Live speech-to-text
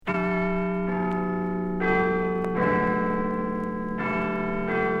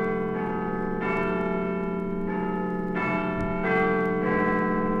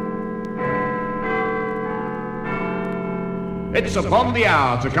It's upon the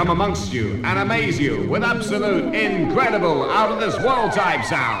hour to come amongst you and amaze you with absolute, incredible, out-of-this-world type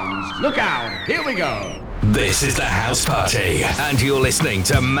sounds. Look out, here we go. This is the House Party, and you're listening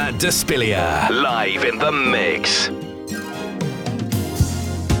to Matt Despilia, live in the mix.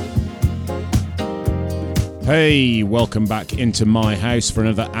 Hey, welcome back into my house for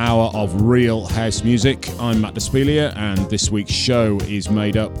another hour of real house music. I'm Matt Despilia, and this week's show is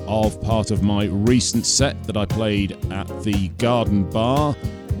made up of part of my recent set that I played at the Garden Bar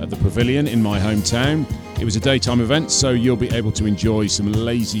at the Pavilion in my hometown. It was a daytime event, so you'll be able to enjoy some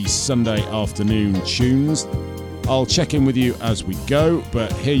lazy Sunday afternoon tunes. I'll check in with you as we go,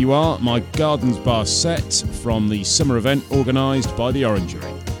 but here you are, my Gardens Bar set from the summer event organised by the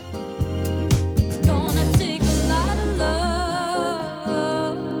Orangery.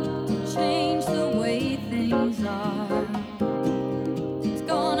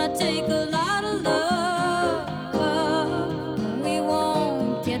 Gonna take a lot of love.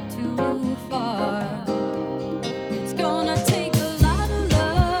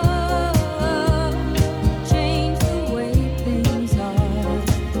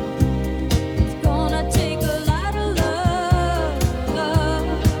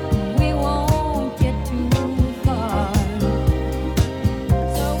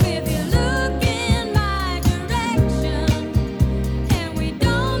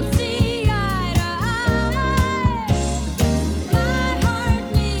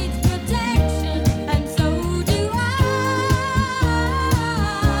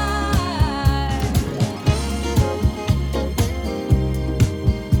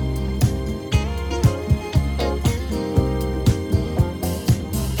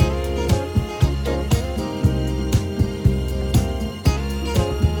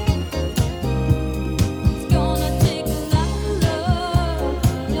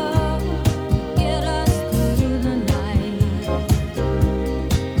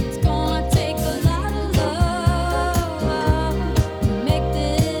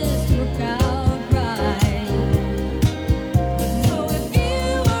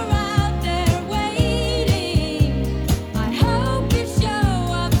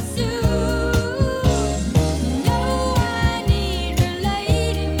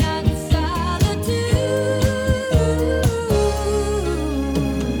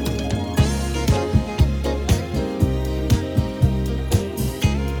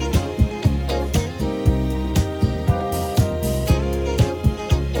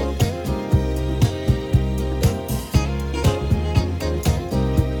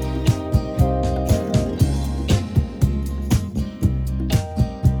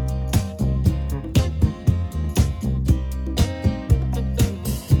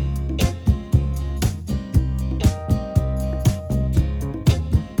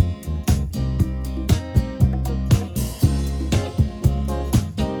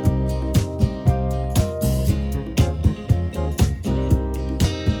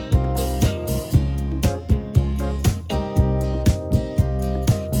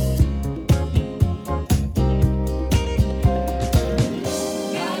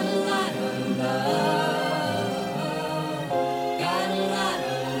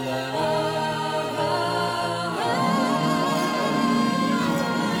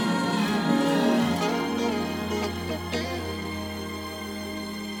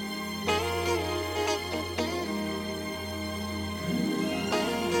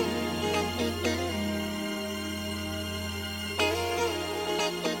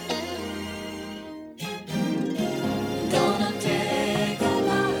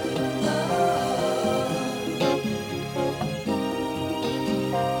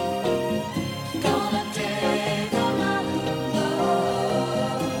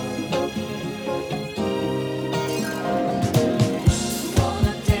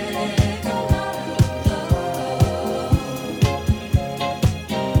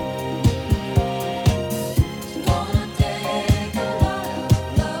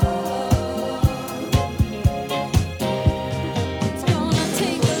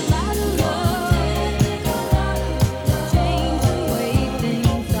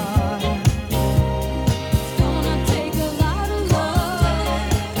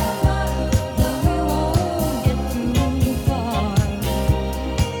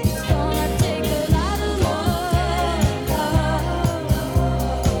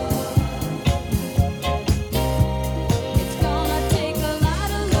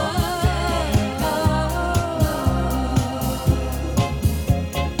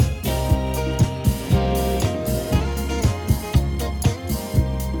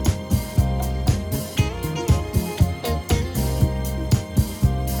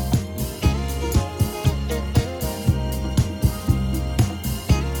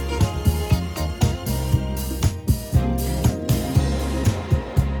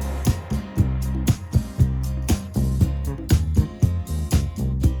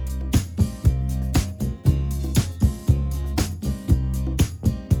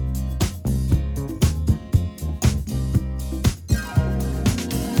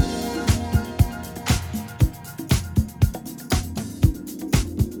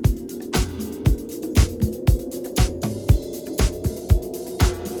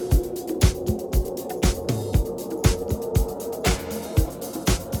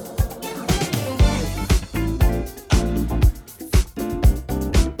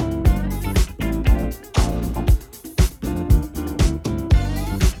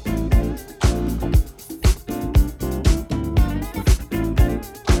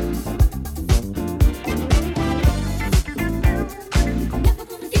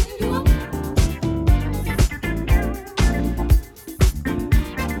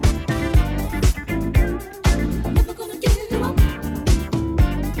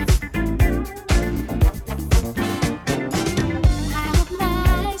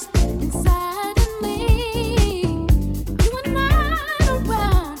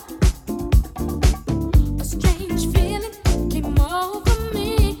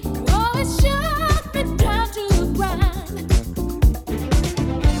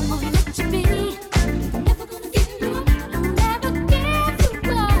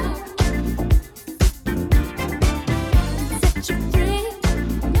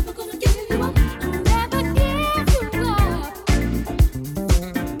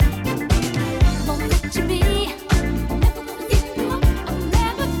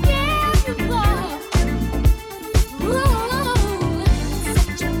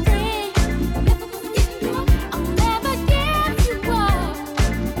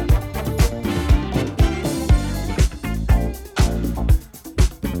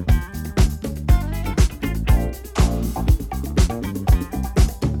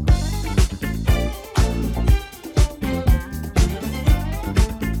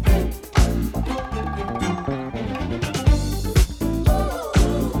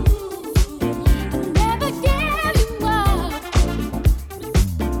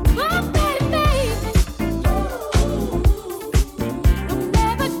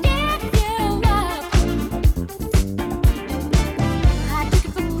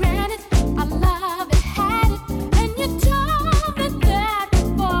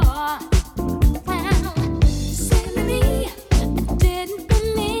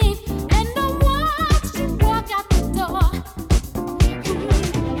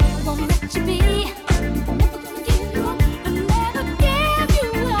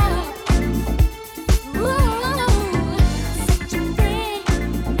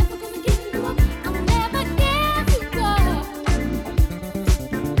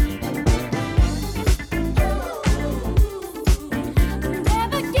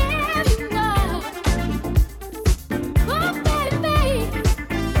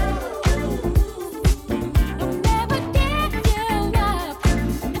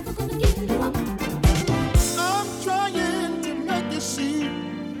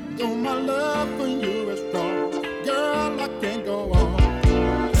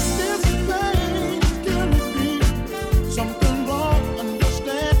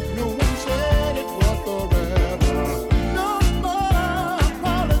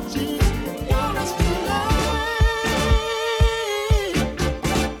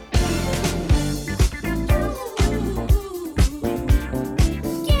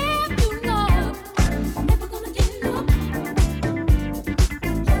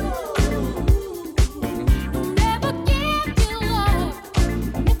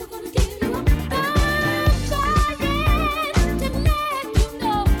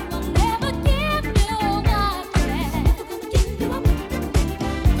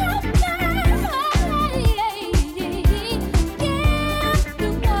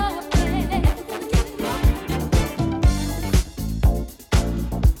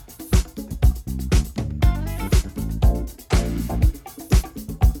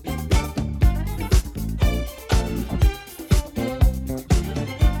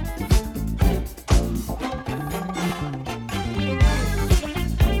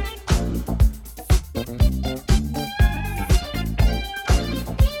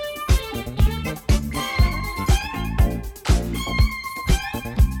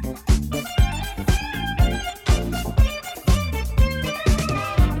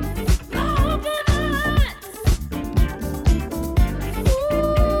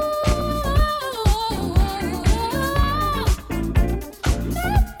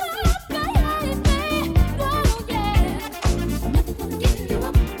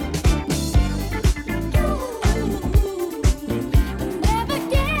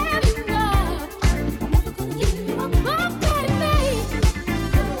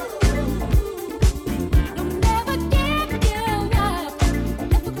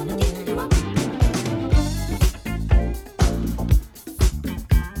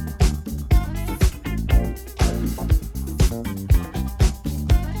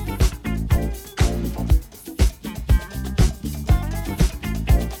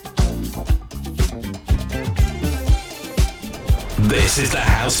 This is the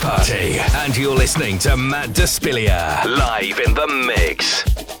House Party, and you're listening to Matt Despilia, live in the mix.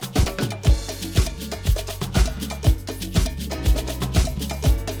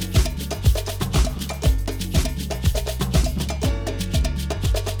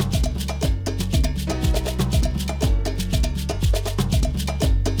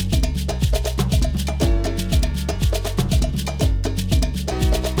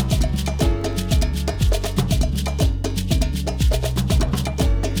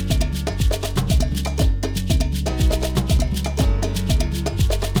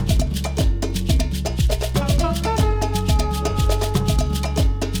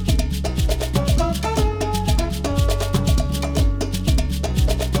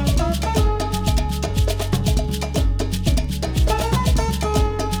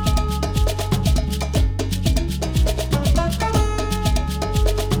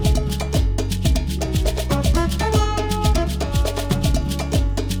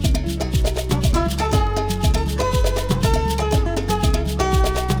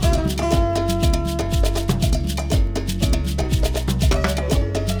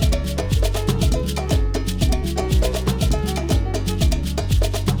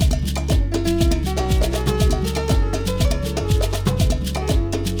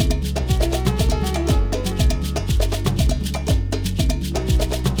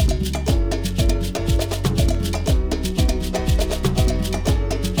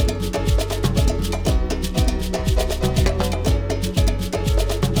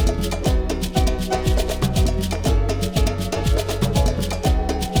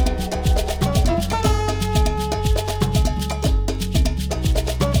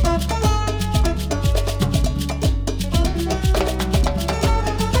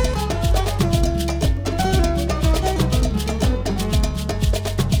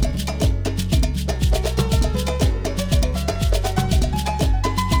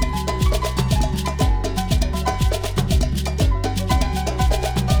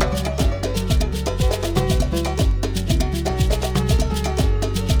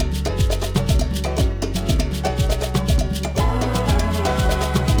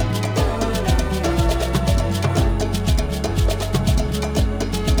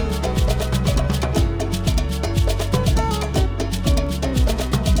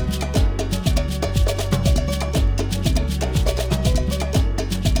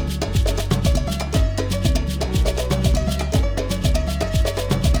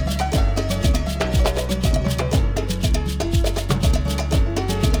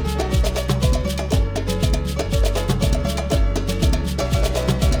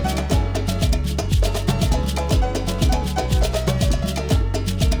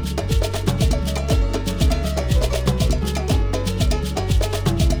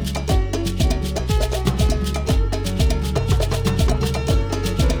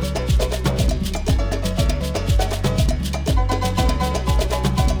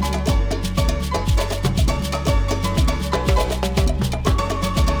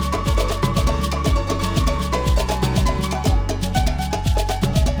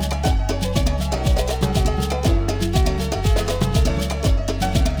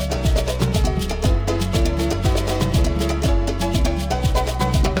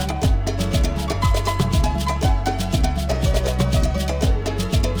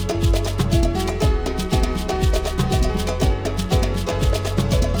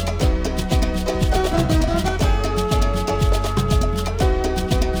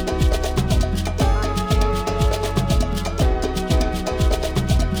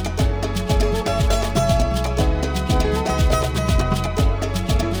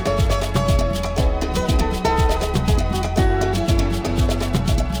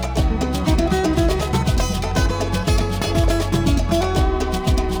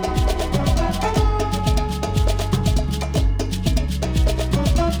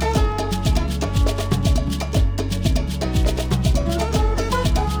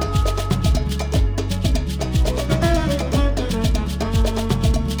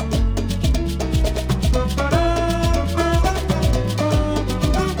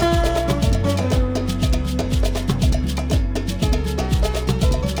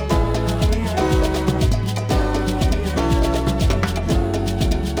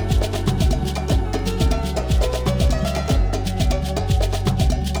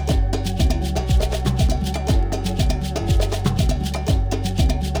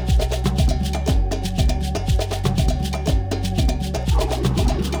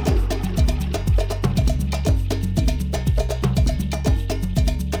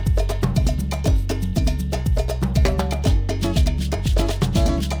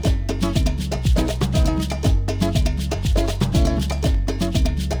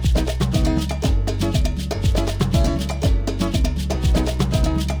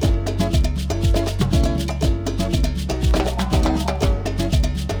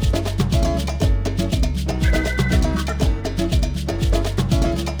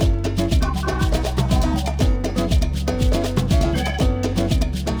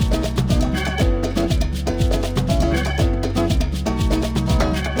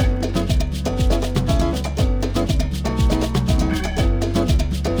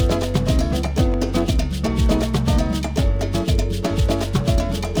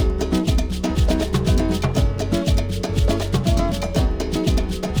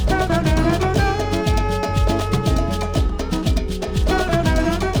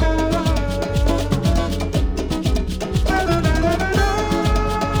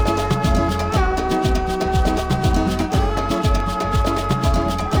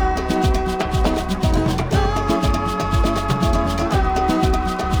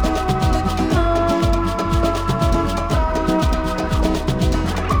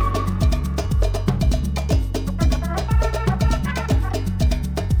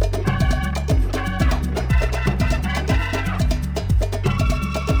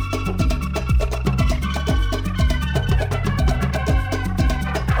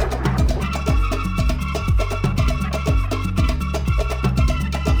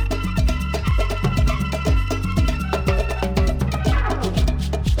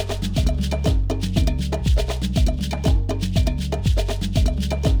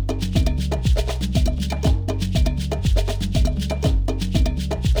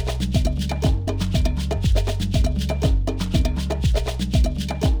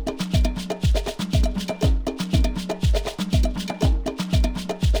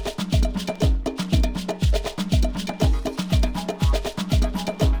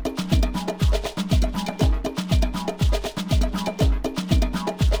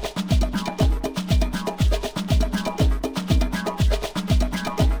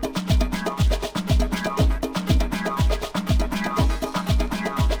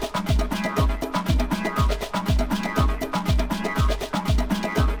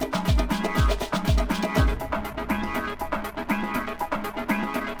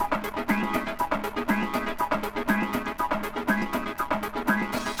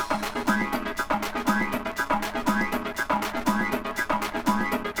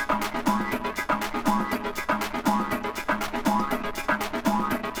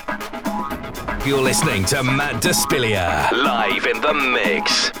 You're listening to Matt Despilia, live in the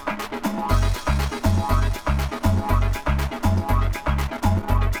mix.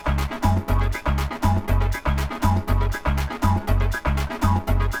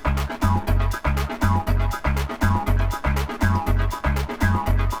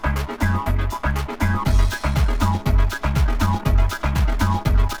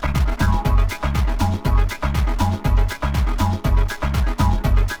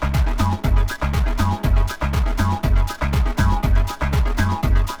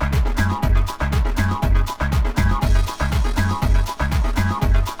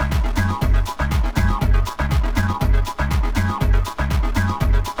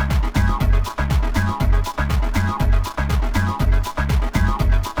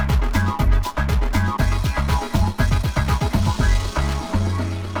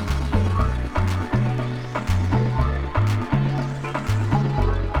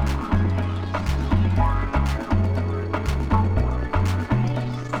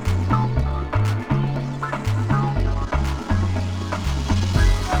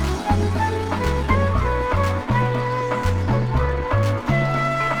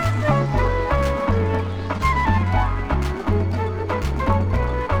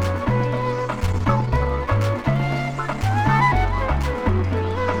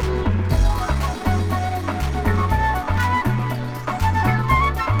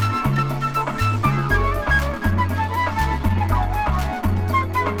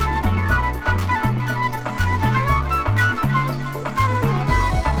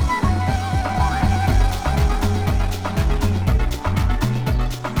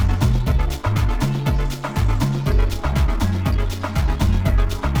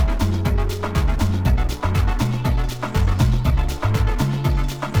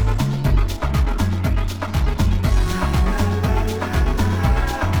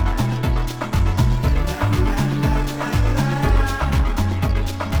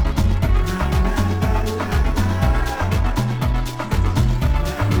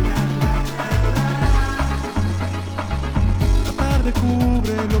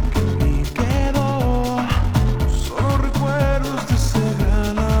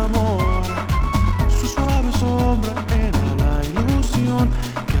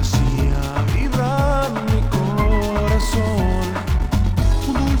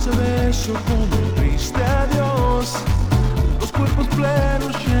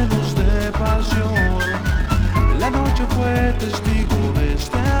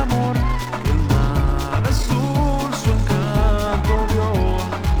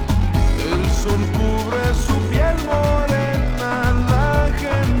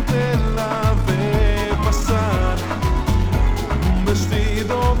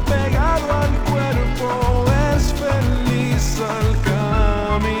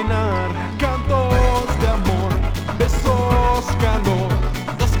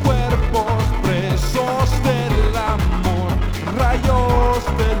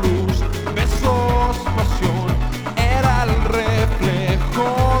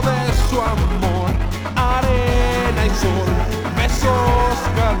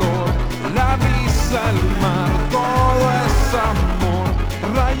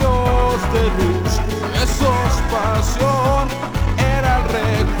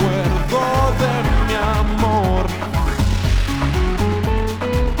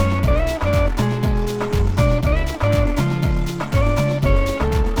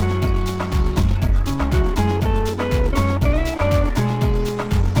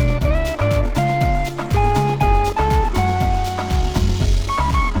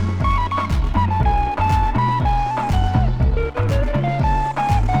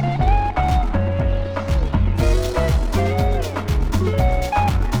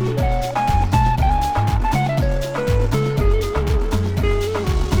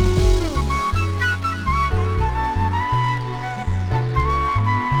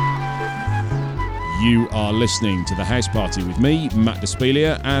 You are listening to The House Party with me, Matt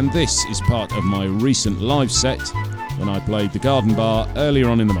Despilia, and this is part of my recent live set when I played the Garden Bar earlier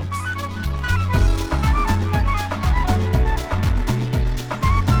on in the month.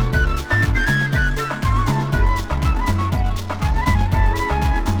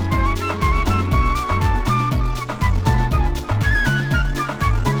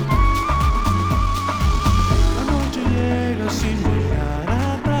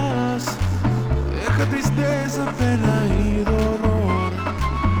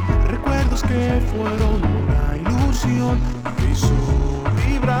 Fueron una ilusión que hizo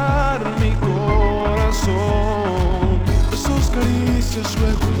vibrar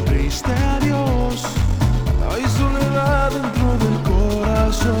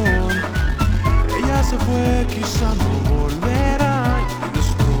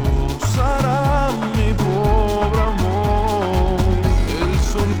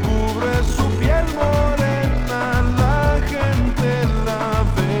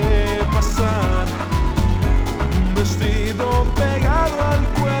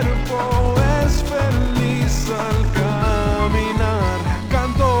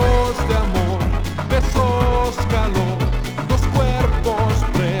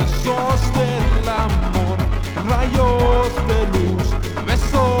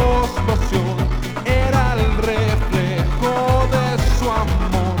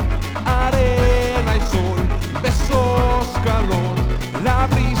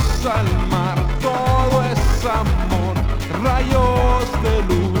brisa el mar, todo es amor, rayos de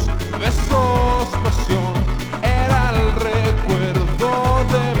luz, besos, pasión, era el recuerdo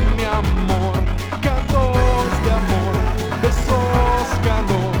de mi amor, cantos de amor, besos,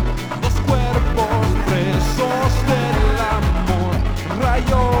 calor, dos cuerpos presos del amor,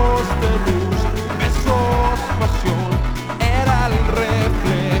 rayos de luz, besos, pasión, era el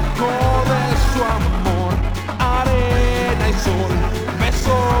reflejo de su amor, arena y sol,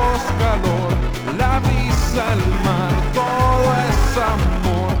 besos, calor, la brisa, el mar, todo es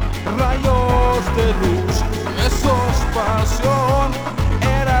amor, rayos de luz, besos, pasión,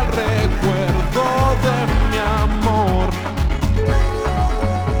 era el recuerdo de mi amor.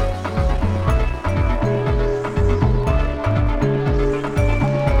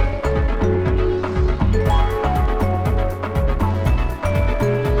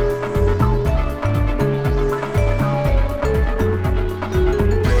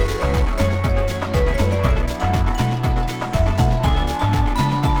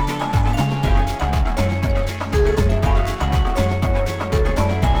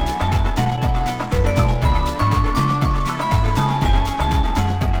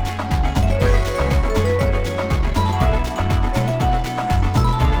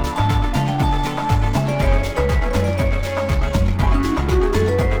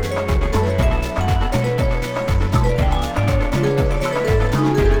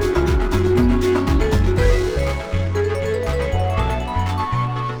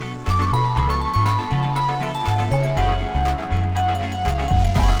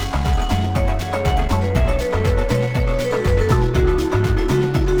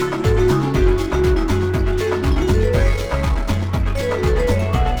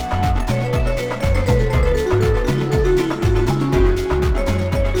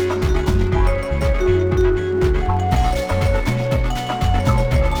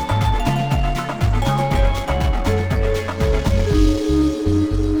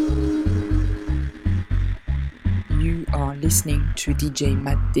 Listening to DJ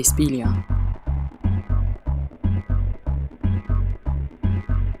Matt Despilia.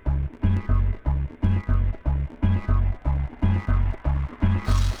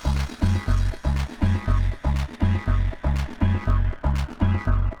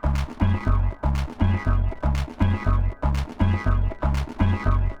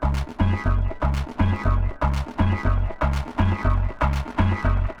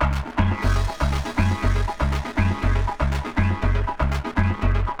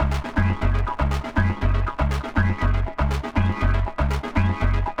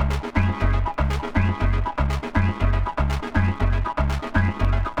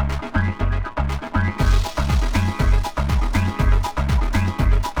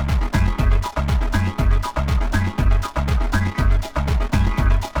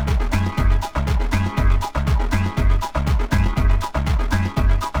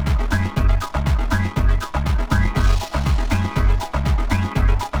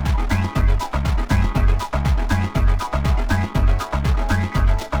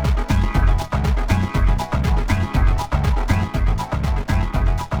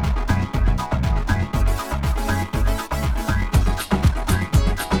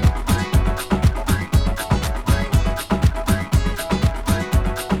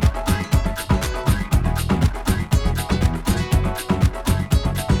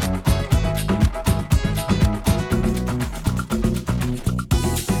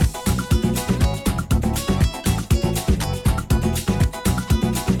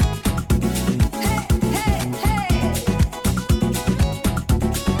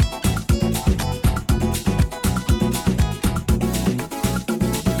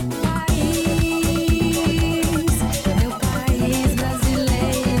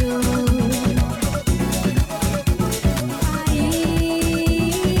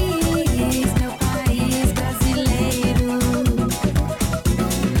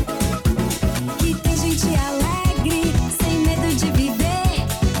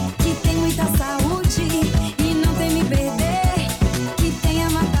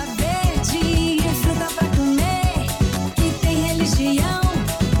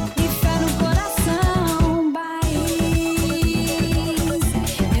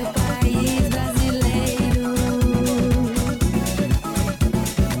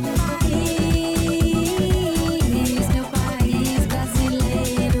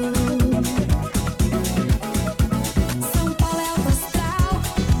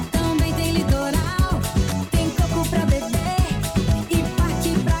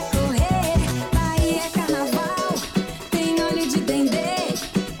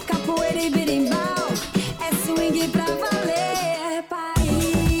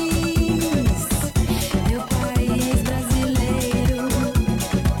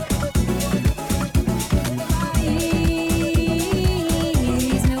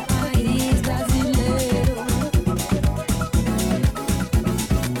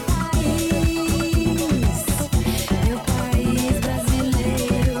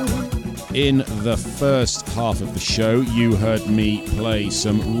 In the first half of the show, you heard me play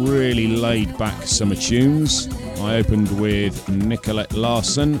some really laid-back summer tunes. I opened with Nicolette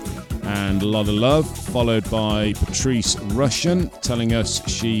Larson and Lotta Love, followed by Patrice Rushen telling us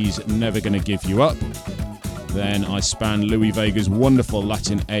she's never going to give you up. Then I spanned Louis Vega's wonderful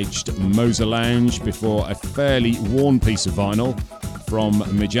Latin-edged Moser Lounge before a fairly worn piece of vinyl from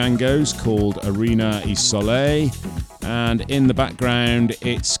Mijangos called Arena y Soleil. And in the background,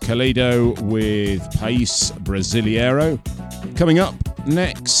 it's Kaledo with País Brasileiro. Coming up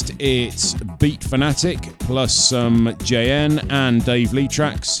next, it's Beat Fanatic plus some JN and Dave Lee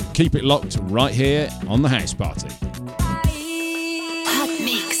tracks. Keep it locked right here on The House Party. Hot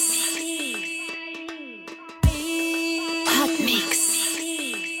Mix. Hot Mix.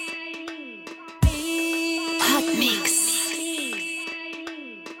 Hot Mix. Hot Mix.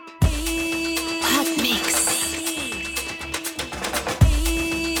 Hot Mix.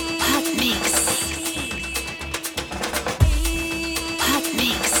 Hot Mix. Hot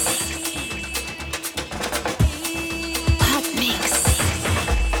Mix.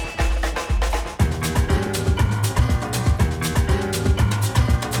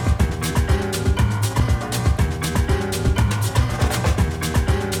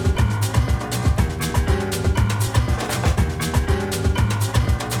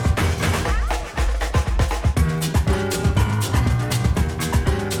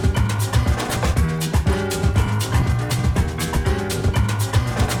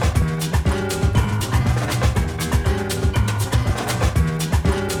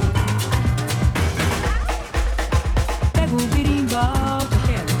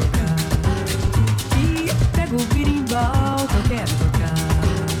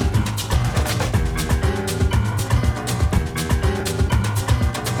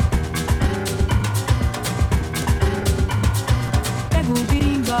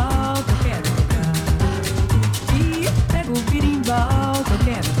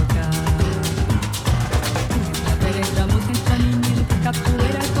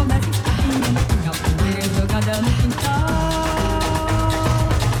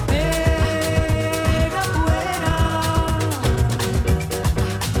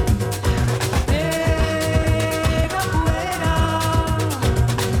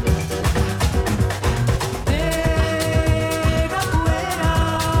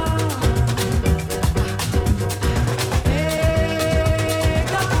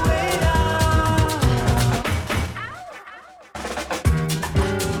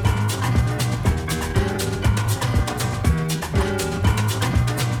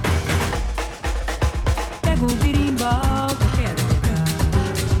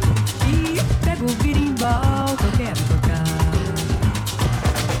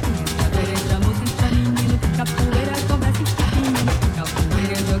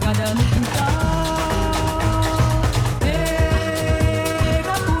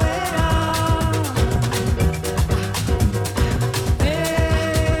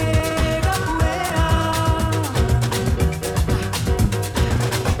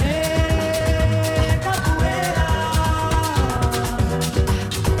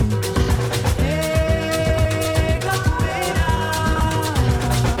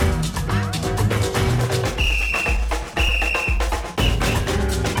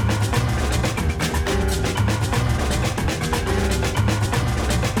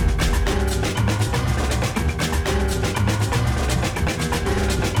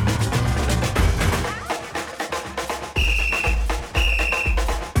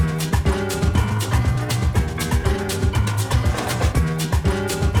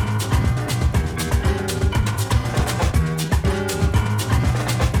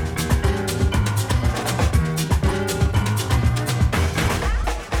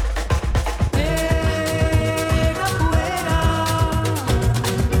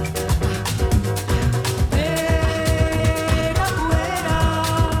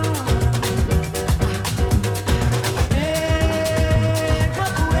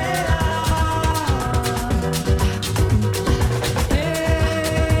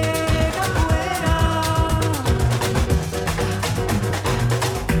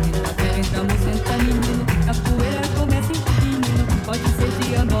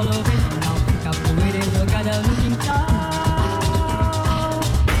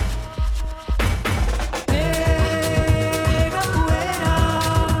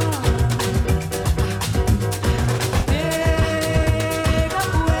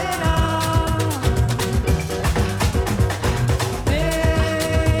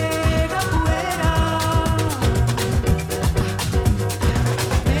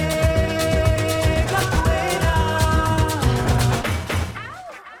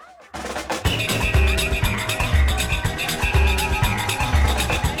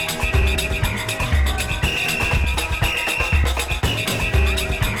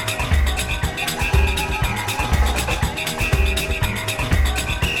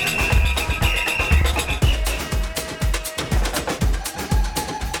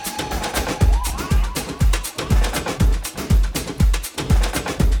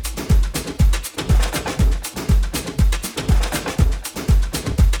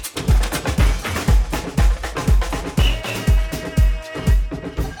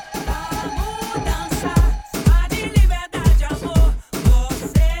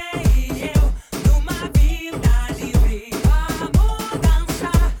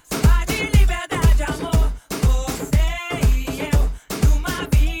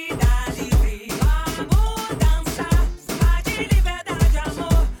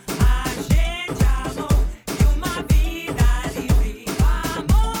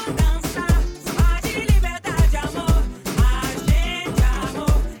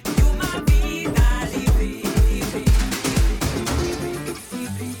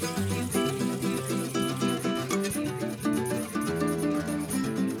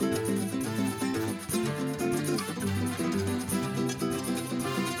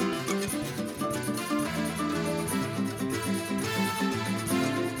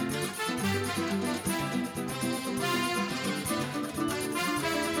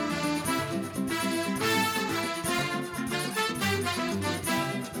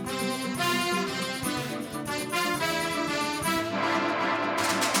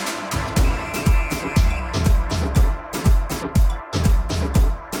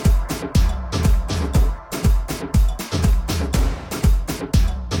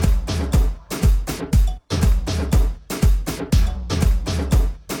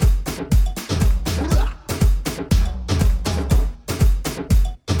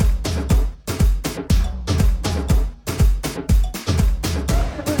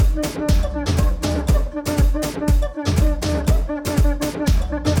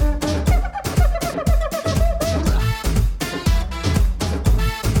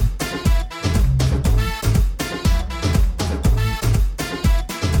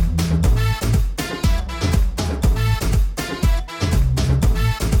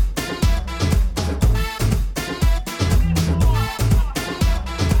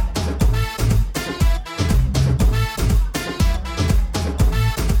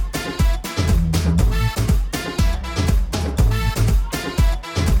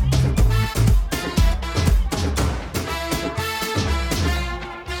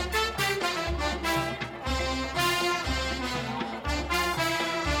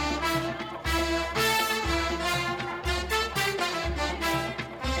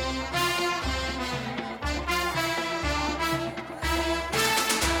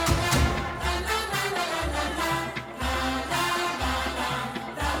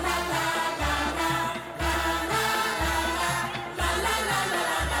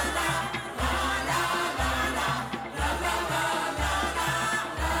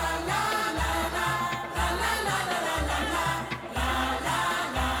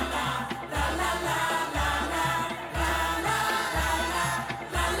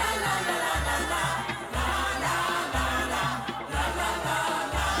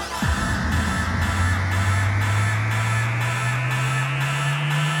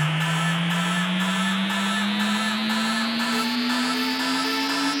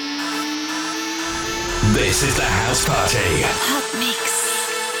 This is the House Party. Hot Mix.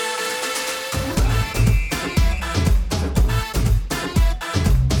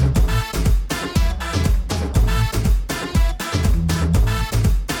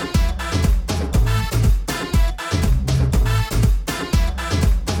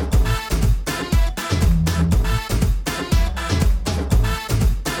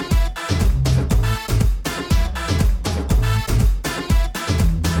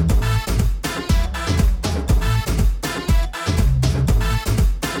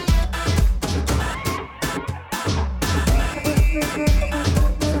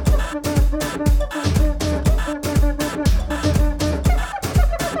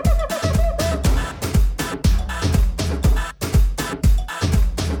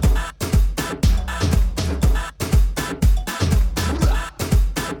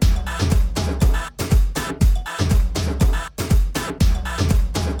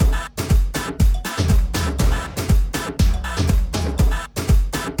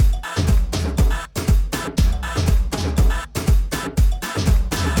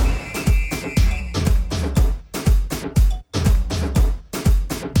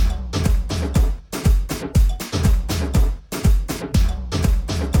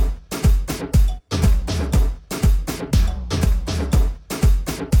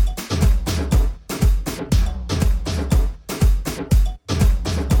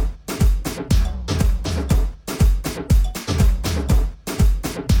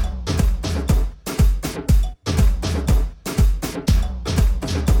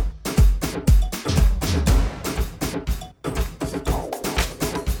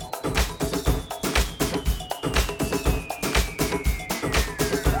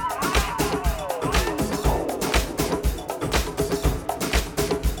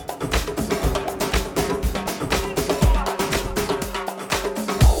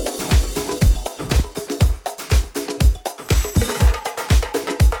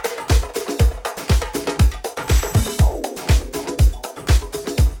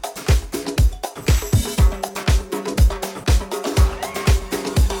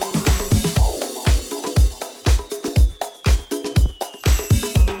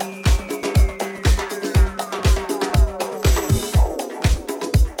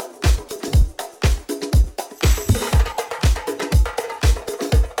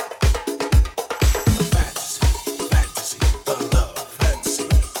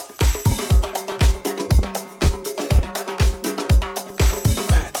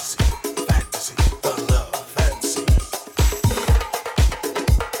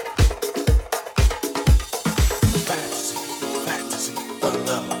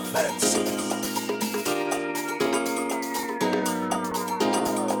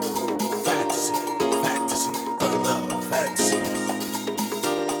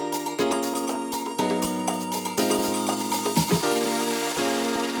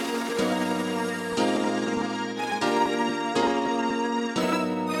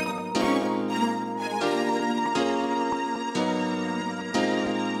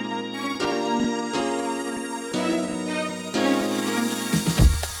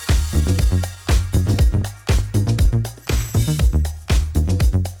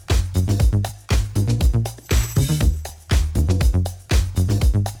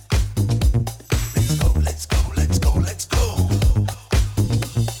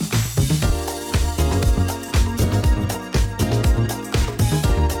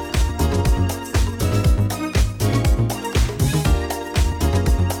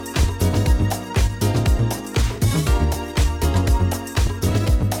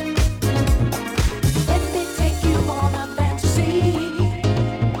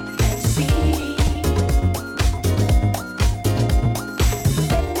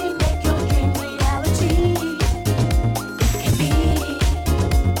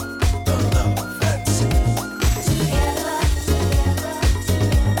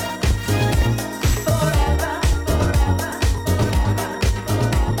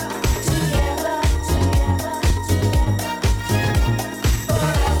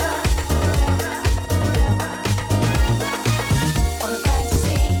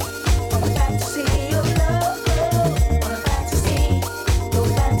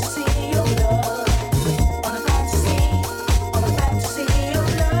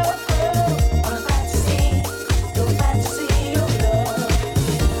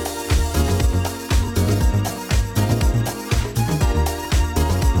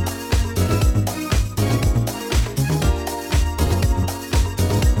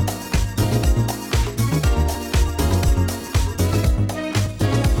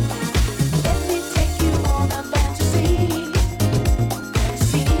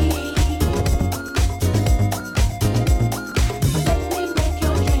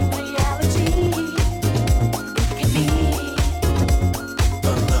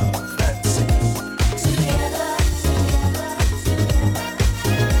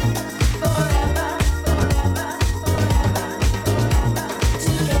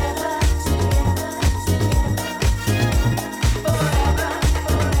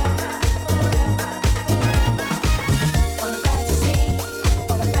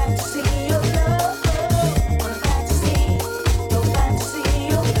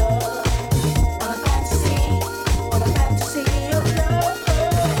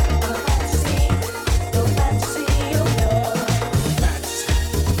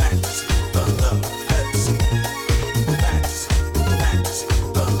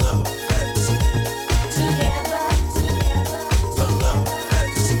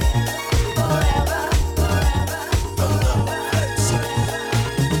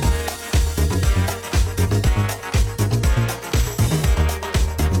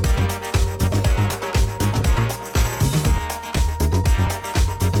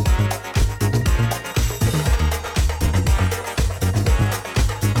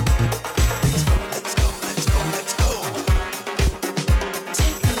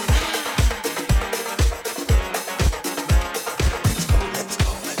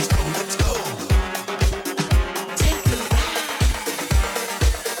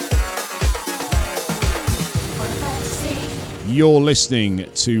 You're listening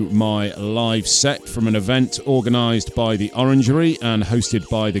to my live set from an event organised by the Orangery and hosted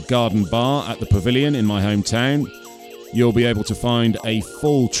by the Garden Bar at the Pavilion in my hometown. You'll be able to find a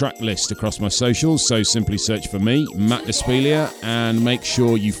full track list across my socials, so simply search for me, Matt Despelia, and make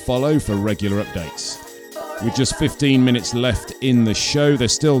sure you follow for regular updates. With just 15 minutes left in the show,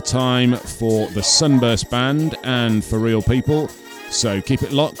 there's still time for the Sunburst Band and For Real People, so keep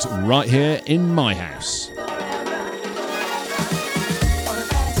it locked right here in my house.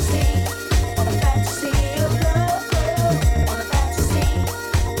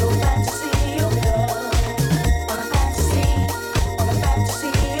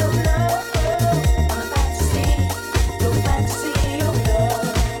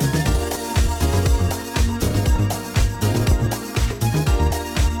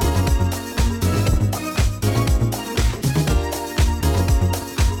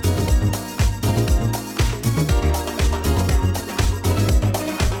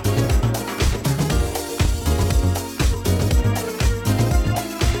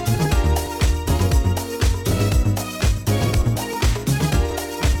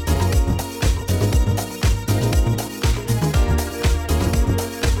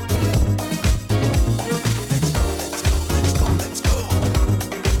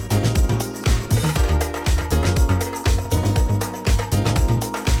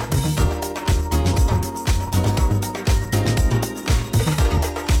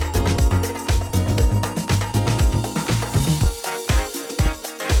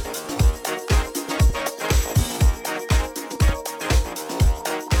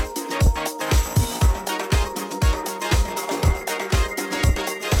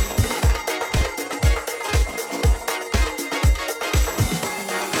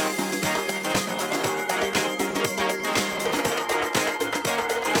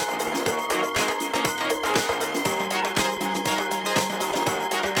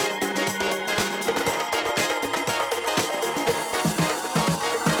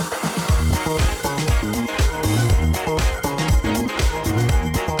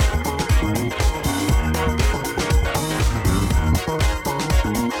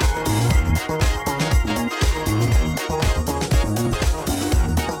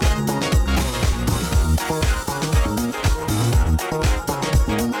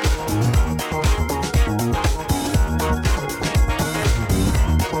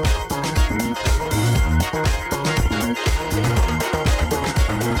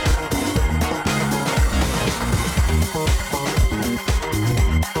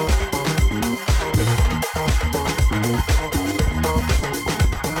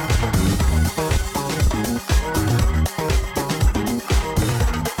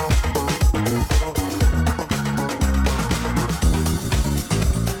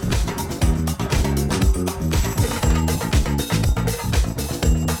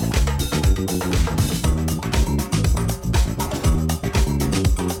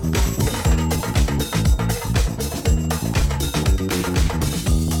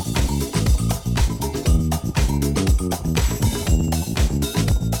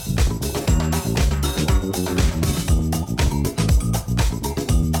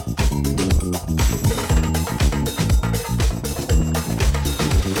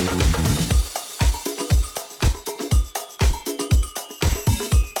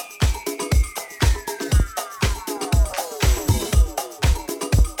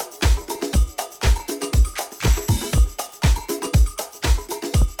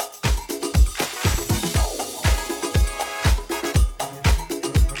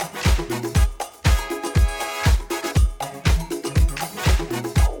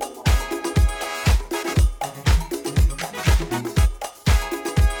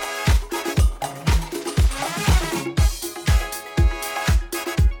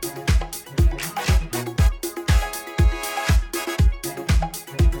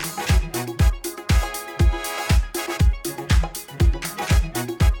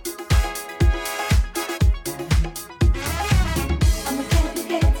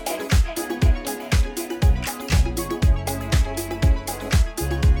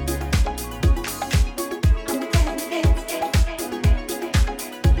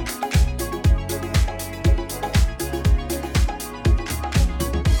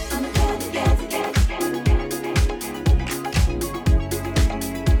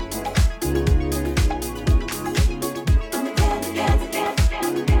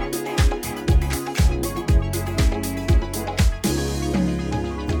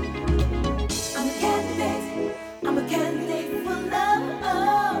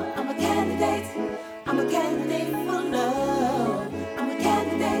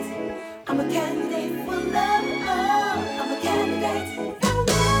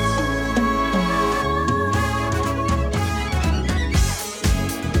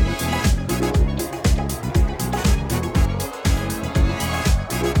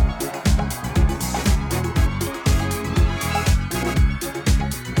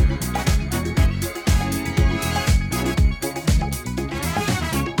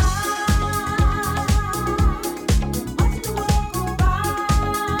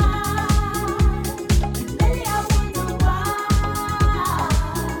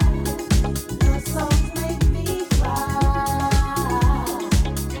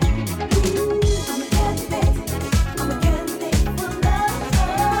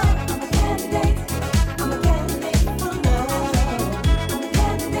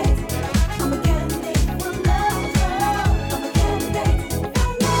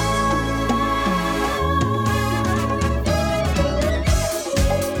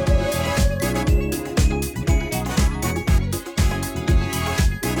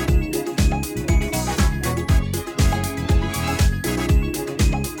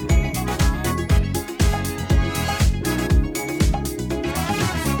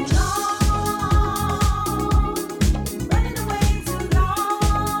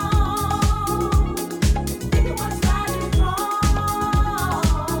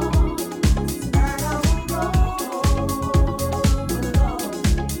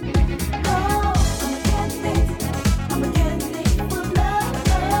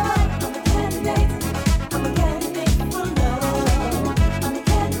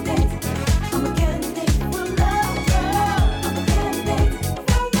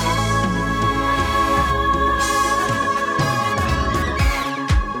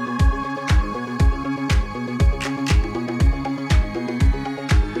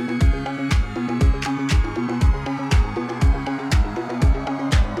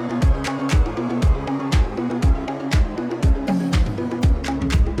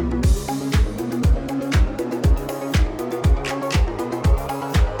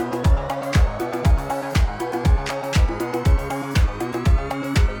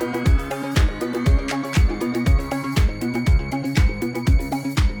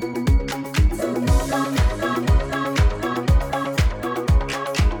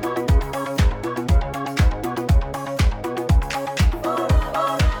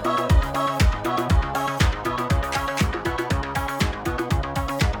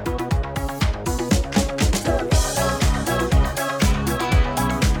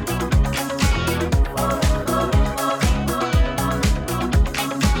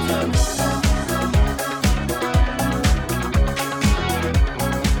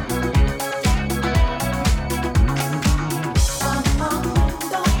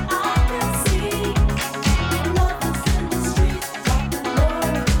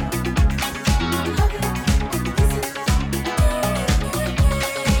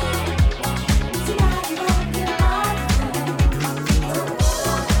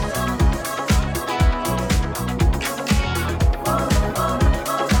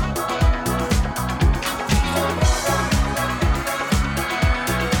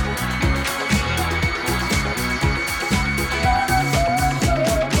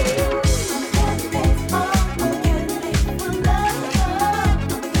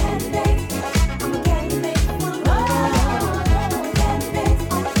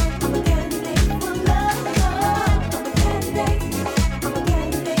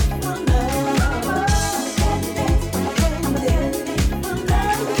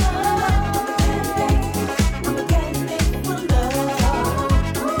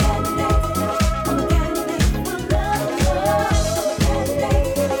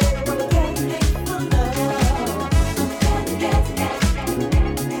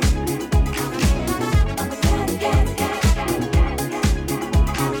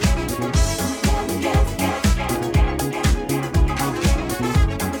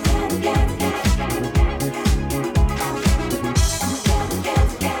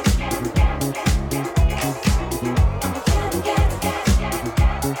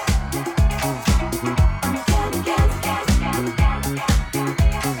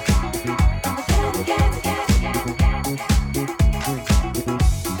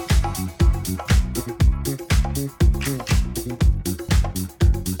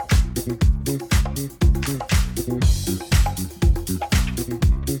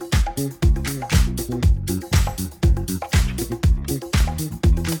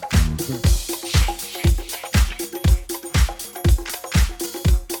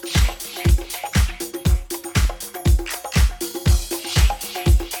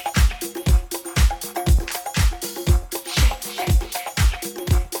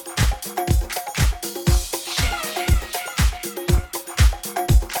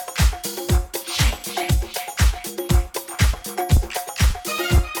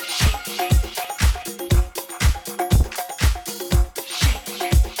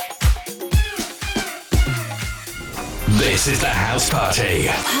 This is the House Party.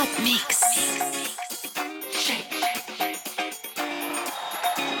 Hot Mix.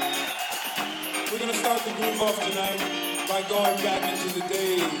 We're gonna start the groove off tonight by going back into the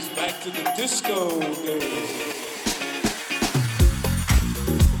days, back to the disco days.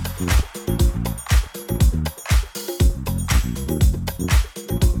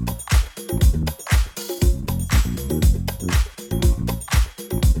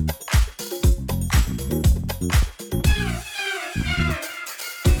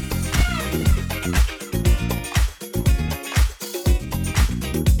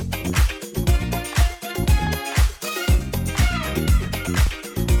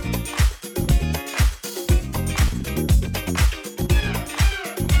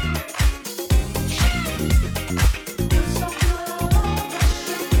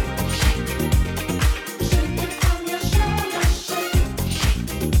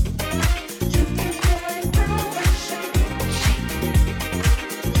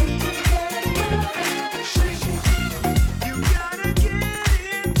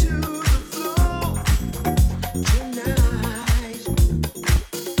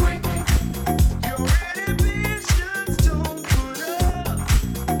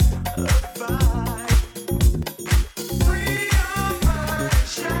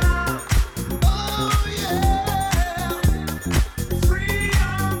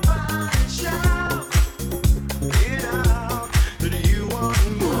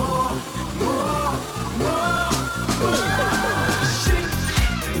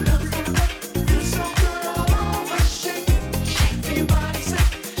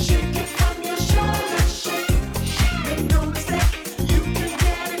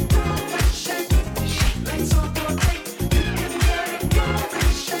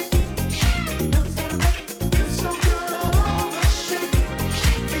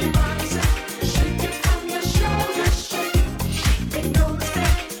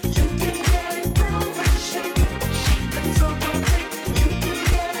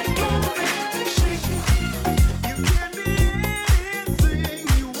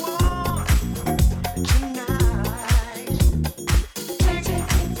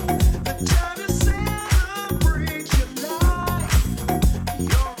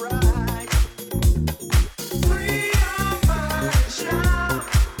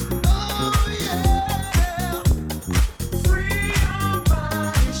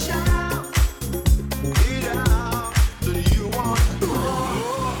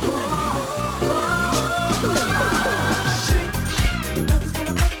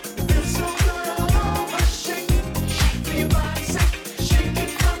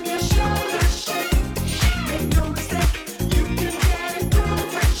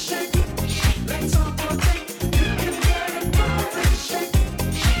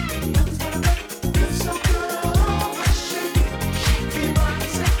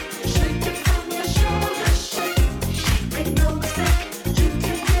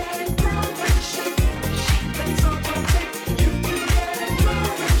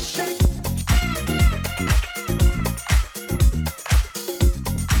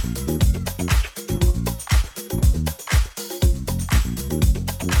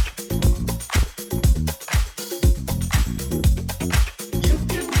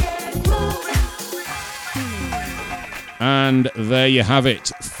 And there you have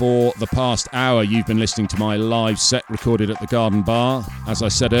it. For the past hour, you've been listening to my live set recorded at the Garden Bar. As I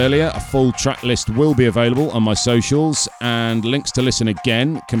said earlier, a full track list will be available on my socials, and links to listen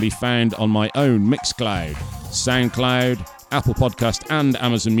again can be found on my own Mixcloud, SoundCloud, Apple Podcast and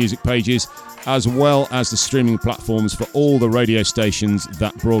Amazon Music pages, as well as the streaming platforms for all the radio stations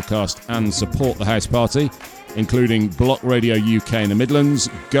that broadcast and support the House Party, including Block Radio UK in the Midlands,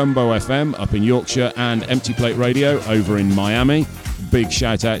 Gumbo FM up in Yorkshire, and Empty Plate Radio over in Miami. Big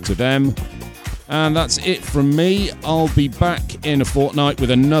shout out to them. And that's it from me. I'll be back in a fortnight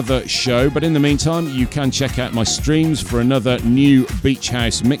with another show, but in the meantime, you can check out my streams for another new Beach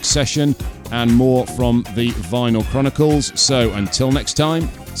House mix session and more from the Vinyl Chronicles. So until next time,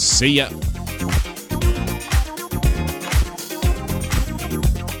 see ya.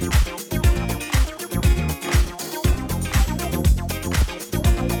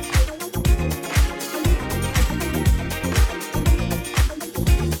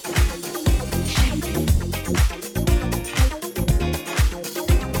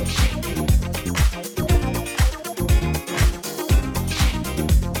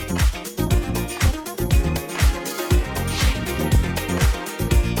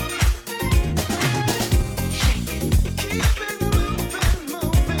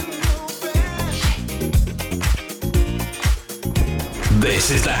 This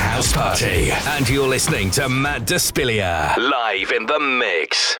is the House Party, and you're listening to Matt Despilia live in the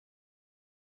mix.